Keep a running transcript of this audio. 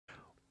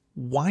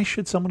Why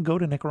should someone go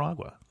to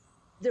Nicaragua?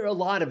 There are a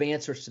lot of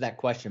answers to that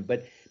question,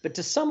 but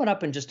to sum it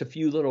up in just a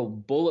few little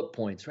bullet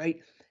points, right?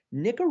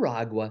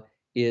 Nicaragua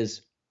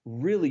is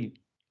really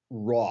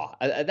raw.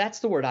 That's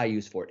the word I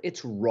use for it.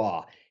 It's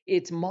raw.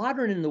 It's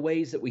modern in the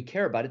ways that we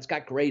care about. It's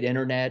got great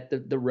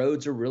internet. The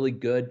roads are really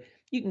good.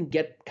 You can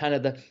get kind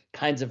of the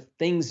kinds of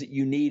things that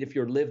you need if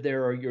you live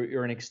there or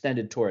you're an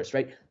extended tourist,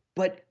 right?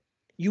 But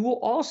you will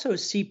also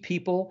see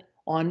people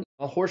on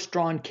a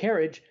horse-drawn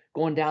carriage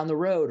going down the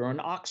road, or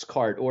an ox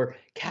cart, or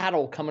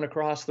cattle coming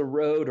across the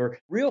road, or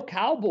real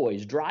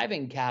cowboys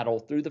driving cattle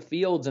through the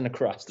fields and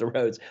across the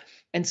roads.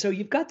 And so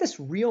you've got this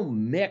real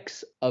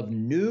mix of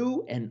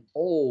new and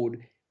old,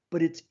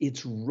 but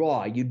it's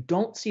raw. You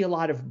don't see a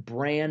lot of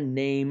brand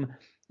name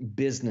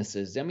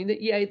businesses. I mean,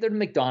 yeah, there are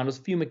McDonald's,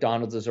 a few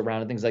McDonald's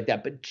around and things like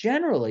that, but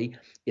generally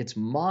it's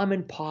mom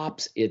and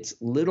pops, it's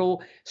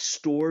little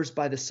stores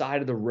by the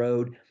side of the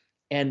road.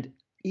 And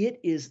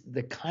it is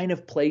the kind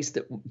of place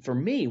that, for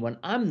me, when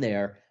I'm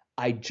there,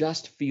 I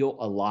just feel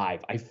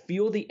alive. I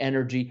feel the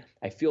energy,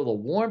 I feel the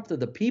warmth of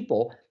the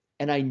people,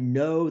 and I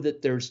know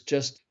that there's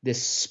just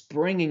this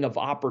springing of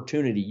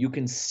opportunity. You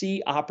can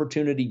see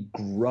opportunity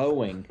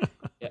growing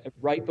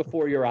right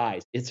before your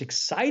eyes. It's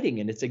exciting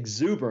and it's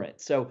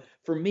exuberant. So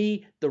for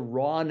me, the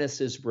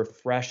rawness is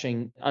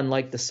refreshing,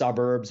 unlike the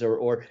suburbs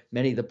or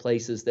many of the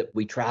places that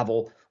we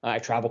travel. I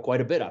travel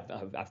quite a bit.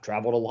 I've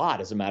traveled a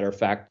lot, as a matter of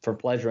fact, for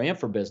pleasure and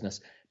for business.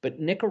 But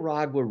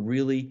Nicaragua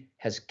really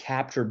has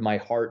captured my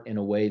heart in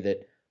a way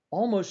that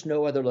almost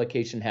no other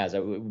location has.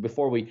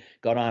 Before we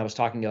got on, I was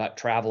talking about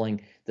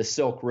traveling the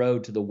Silk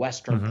Road to the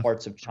western Hmm.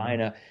 parts of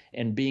China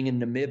and being in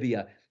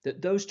Namibia.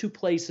 Those two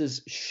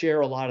places share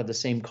a lot of the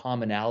same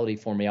commonality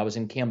for me. I was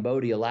in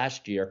Cambodia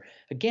last year.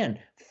 Again,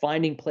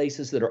 finding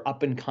places that are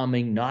up and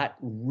coming, not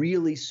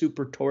really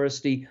super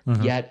touristy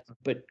Hmm. yet,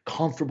 but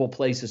comfortable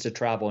places to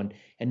travel.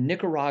 And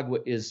Nicaragua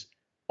is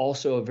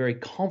also a very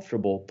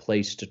comfortable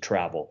place to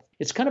travel.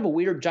 It's kind of a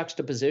weird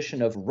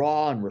juxtaposition of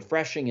raw and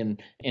refreshing and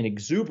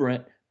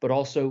exuberant, but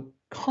also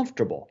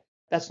comfortable.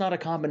 That's not a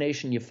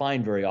combination you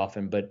find very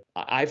often, but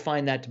I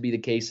find that to be the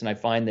case. And I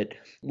find that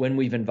when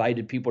we've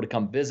invited people to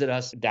come visit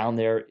us down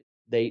there,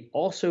 they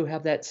also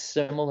have that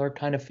similar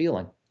kind of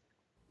feeling.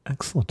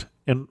 Excellent.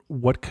 And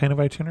what kind of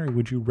itinerary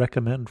would you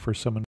recommend for someone